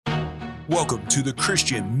Welcome to the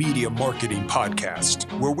Christian Media Marketing Podcast,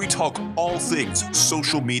 where we talk all things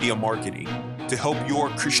social media marketing to help your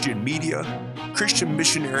Christian media, Christian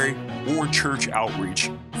missionary, or church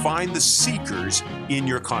outreach find the seekers in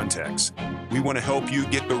your context. We want to help you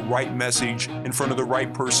get the right message in front of the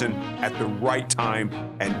right person at the right time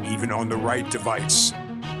and even on the right device.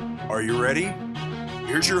 Are you ready?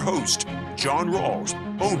 Here's your host, John Rawls,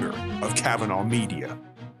 owner of Kavanaugh Media.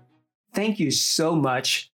 Thank you so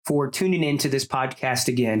much for tuning into this podcast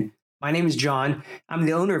again. My name is John. I'm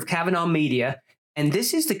the owner of Kavanaugh Media, and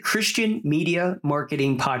this is the Christian Media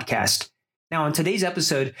Marketing Podcast. Now, on today's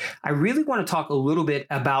episode, I really want to talk a little bit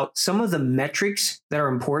about some of the metrics that are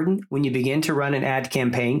important when you begin to run an ad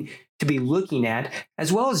campaign to be looking at,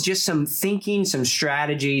 as well as just some thinking, some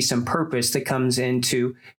strategy, some purpose that comes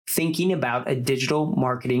into thinking about a digital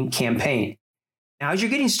marketing campaign. Now, as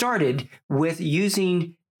you're getting started with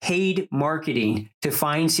using paid marketing to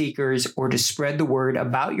find seekers or to spread the word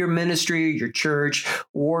about your ministry, your church,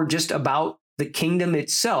 or just about the kingdom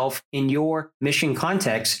itself in your mission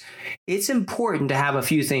context, it's important to have a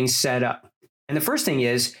few things set up. And the first thing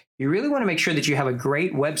is you really want to make sure that you have a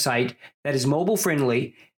great website that is mobile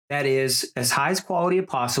friendly, that is as high as quality as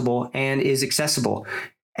possible and is accessible.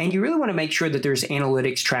 And you really want to make sure that there's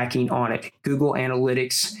analytics tracking on it. Google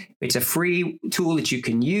Analytics, it's a free tool that you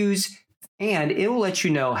can use. And it will let you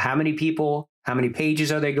know how many people, how many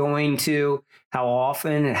pages are they going to, how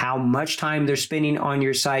often, and how much time they're spending on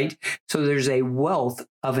your site. So there's a wealth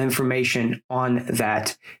of information on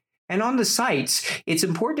that. And on the sites, it's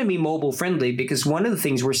important to be mobile friendly because one of the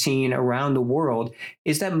things we're seeing around the world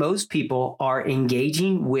is that most people are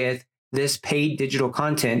engaging with this paid digital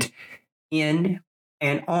content in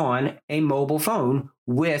and on a mobile phone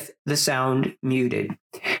with the sound muted.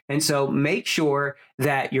 And so make sure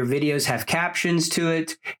that your videos have captions to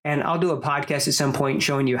it. And I'll do a podcast at some point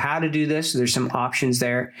showing you how to do this. There's some options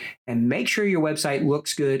there. And make sure your website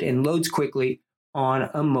looks good and loads quickly on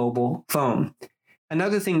a mobile phone.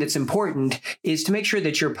 Another thing that's important is to make sure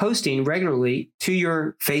that you're posting regularly to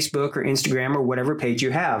your Facebook or Instagram or whatever page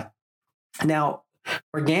you have. Now,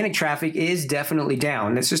 organic traffic is definitely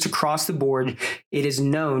down. It's just across the board. It is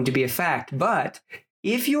known to be a fact. But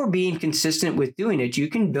if you're being consistent with doing it, you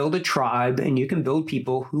can build a tribe and you can build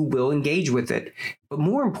people who will engage with it. But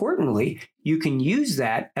more importantly, you can use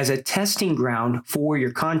that as a testing ground for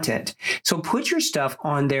your content. So put your stuff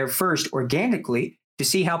on there first organically to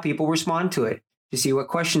see how people respond to it, to see what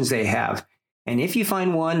questions they have. And if you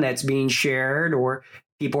find one that's being shared or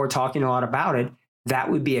people are talking a lot about it, that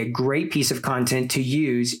would be a great piece of content to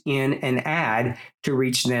use in an ad to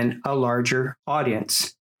reach then a larger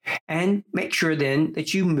audience. And make sure then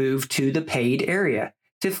that you move to the paid area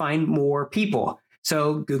to find more people.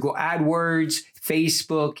 So Google AdWords,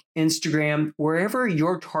 Facebook, Instagram, wherever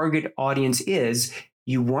your target audience is,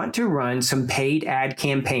 you want to run some paid ad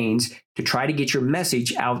campaigns to try to get your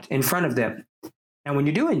message out in front of them. And when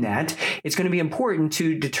you're doing that, it's going to be important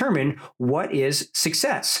to determine what is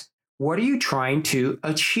success. What are you trying to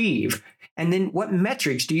achieve? And then what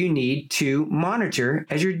metrics do you need to monitor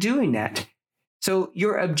as you're doing that? So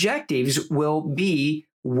your objectives will be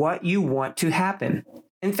what you want to happen.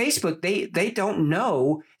 And Facebook, they don't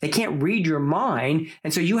know, they can't read your mind.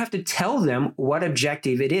 And so you have to tell them what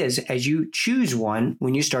objective it is as you choose one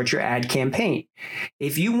when you start your ad campaign.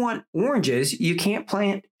 If you want oranges, you can't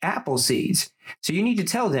plant apple seeds. So you need to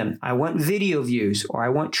tell them, I want video views, or I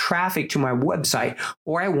want traffic to my website,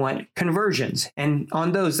 or I want conversions. And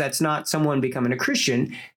on those, that's not someone becoming a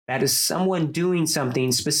Christian. That is someone doing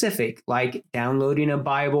something specific, like downloading a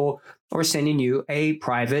Bible or sending you a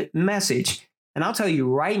private message. And I'll tell you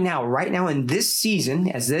right now in this season,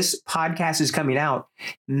 as this podcast is coming out,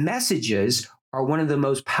 messages are one of the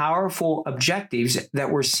most powerful objectives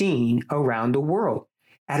that we're seeing around the world.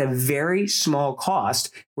 At a very small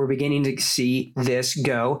cost, we're beginning to see this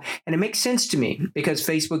go. And it makes sense to me because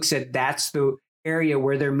Facebook said that's the area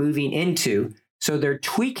where they're moving into. So they're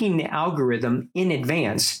tweaking the algorithm in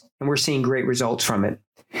advance, and we're seeing great results from it.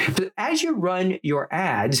 But as you run your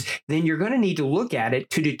ads, then you're going to need to look at it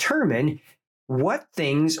to determine what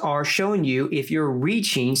things are showing you if you're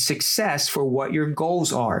reaching success for what your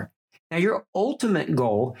goals are. Now, your ultimate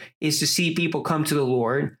goal is to see people come to the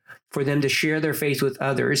Lord, for them to share their faith with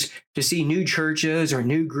others, to see new churches or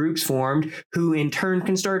new groups formed who in turn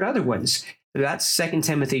can start other ones. That's 2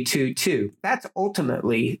 Timothy 2:2. That's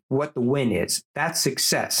ultimately what the win is. That's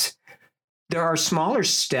success. There are smaller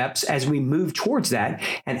steps as we move towards that.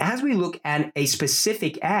 And as we look at a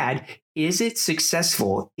specific ad, is it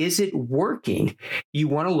successful? Is it working? You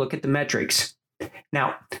want to look at the metrics.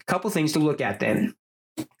 Now, a couple things to look at then.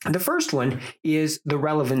 The first one is the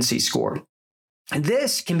relevancy score.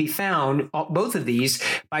 This can be found, both of these,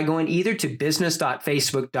 by going either to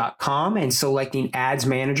business.facebook.com and selecting Ads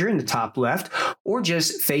Manager in the top left, or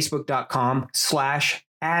just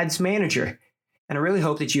facebook.com/ads manager. And I really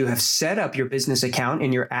hope that you have set up your business account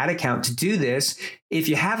and your ad account to do this. If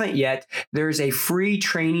you haven't yet, there's a free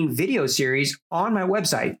training video series on my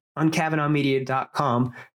website on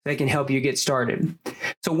kavanaughmedia.com that can help you get started.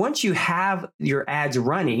 So once you have your ads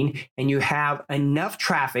running and you have enough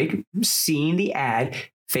traffic seeing the ad,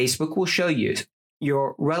 Facebook will show you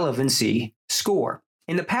your relevancy score.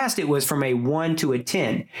 In the past, it was from a 1 to a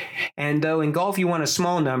 10. And though in golf you want a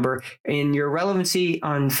small number, in your relevancy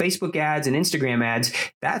on Facebook ads and Instagram ads,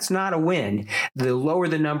 that's not a win. The lower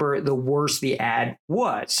the number, the worse the ad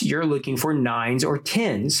was. You're looking for 9s or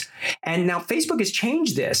 10s. And now Facebook has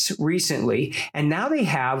changed this recently, and now they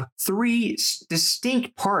have 3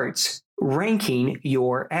 distinct parts ranking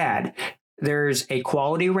your ad. There's a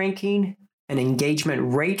quality ranking, an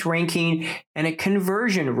engagement rate ranking, and a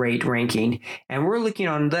conversion rate ranking. And we're looking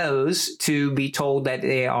on those to be told that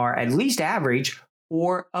they are at least average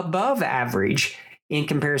or above average in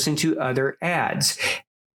comparison to other ads.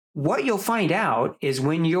 What you'll find out is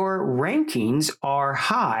when your rankings are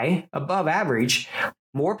high, above average,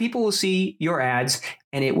 more people will see your ads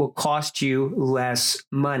and it will cost you less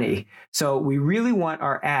money. So we really want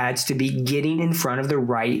our ads to be getting in front of the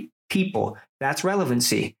right people. That's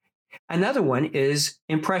relevancy. Another one is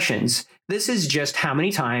impressions. This is just how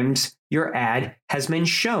many times your ad has been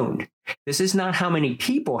shown. This is not how many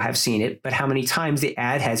people have seen it, but how many times the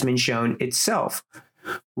ad has been shown itself.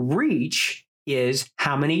 Reach is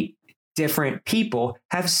how many different people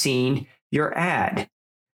have seen your ad.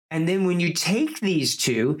 And then when you take these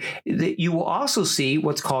two, you will also see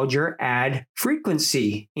what's called your ad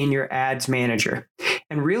frequency in your ads manager.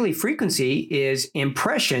 And really, frequency is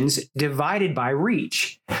impressions divided by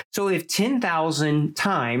reach. So if 10,000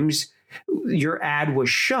 times your ad was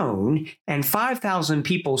shown and 5,000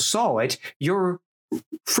 people saw it, your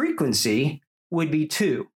frequency would be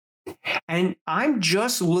 2. And I'm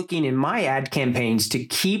just looking in my ad campaigns to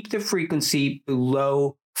keep the frequency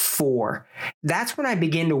below 4. That's when I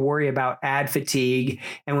begin to worry about ad fatigue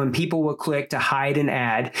and when people will click to hide an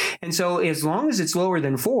ad. And so as long as it's lower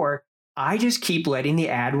than 4, I just keep letting the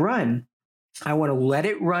ad run. I want to let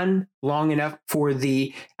it run long enough for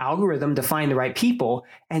the algorithm to find the right people.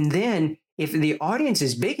 And then if the audience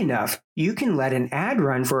is big enough, you can let an ad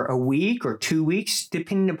run for a week or 2 weeks,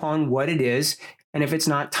 depending upon what it is, and if it's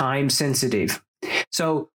not time sensitive.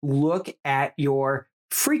 So look at your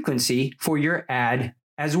frequency for your ad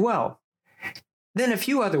as well. Then a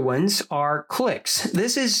few other ones are clicks.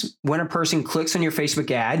 This is when a person clicks on your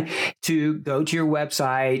Facebook ad to go to your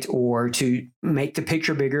website or to make the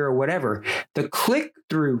picture bigger or whatever. The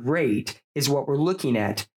click-through rate is what we're looking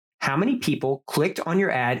at. How many people clicked on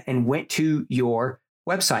your ad and went to your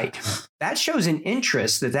website? That shows an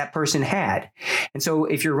interest that that person had. And so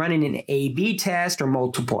if you're running an A/B test or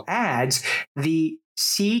multiple ads, the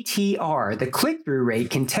CTR, the click-through rate,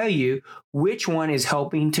 can tell you which one is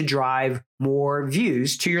helping to drive more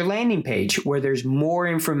views to your landing page where there's more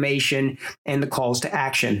information and the calls to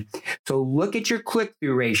action. So look at your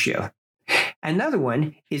click-through ratio. Another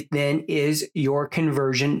one is your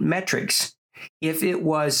conversion metrics. If it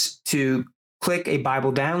was to click a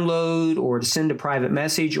Bible download or to send a private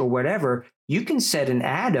message or whatever, you can set an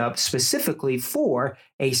ad up specifically for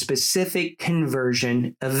a specific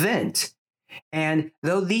conversion event. And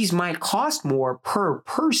though these might cost more per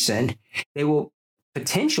person, they will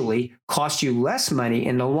potentially cost you less money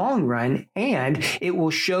in the long run, and it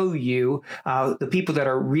will show you the people that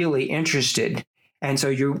are really interested. And so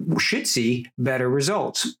you should see better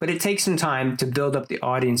results. But it takes some time to build up the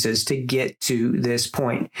audiences to get to this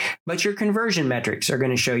point. But your conversion metrics are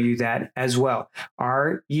going to show you that as well.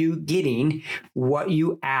 Are you getting what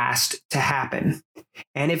you asked to happen?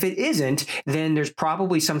 And if it isn't, then there's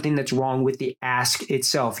probably something that's wrong with the ask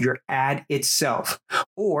itself, your ad itself.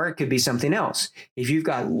 Or it could be something else. If you've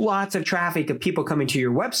got lots of traffic of people coming to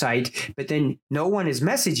your website, but then no one is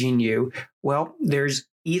messaging you, well, there's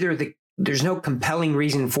no compelling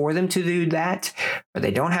reason for them to do that, or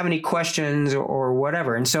they don't have any questions or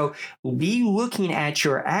whatever. And so be looking at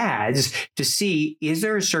your ads to see, is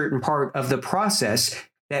there a certain part of the process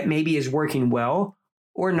that maybe is working well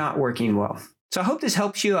or not working well? So I hope this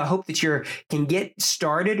helps you. I hope that you can get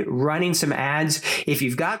started running some ads. If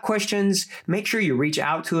you've got questions, make sure you reach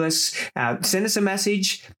out to us. Send us a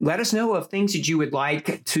message. Let us know of things that you would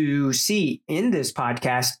like to see in this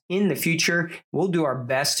podcast in the future. We'll do our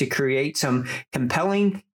best to create some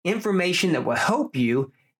compelling information that will help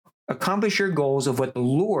you accomplish your goals of what the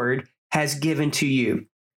Lord has given to you,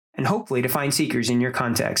 and hopefully to find seekers in your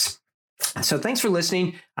context. So thanks for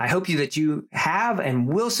listening. I hope that you have and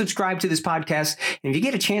will subscribe to this podcast. And if you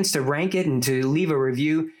get a chance to rank it and to leave a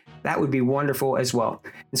review, that would be wonderful as well.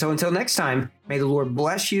 And so until next time, may the Lord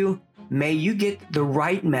bless you. May you get the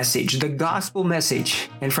right message, the gospel message,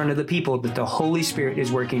 in front of the people that the Holy Spirit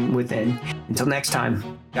is working within. Until next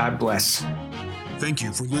time, God bless. Thank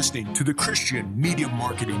you for listening to the Christian Media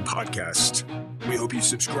Marketing Podcast. We hope you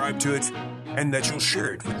subscribe to it and that you'll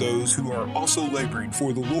share it with those who are also laboring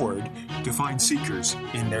for the Lord to find seekers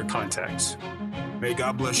in their contacts. May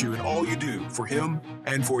God bless you in all you do for Him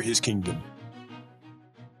and for His kingdom.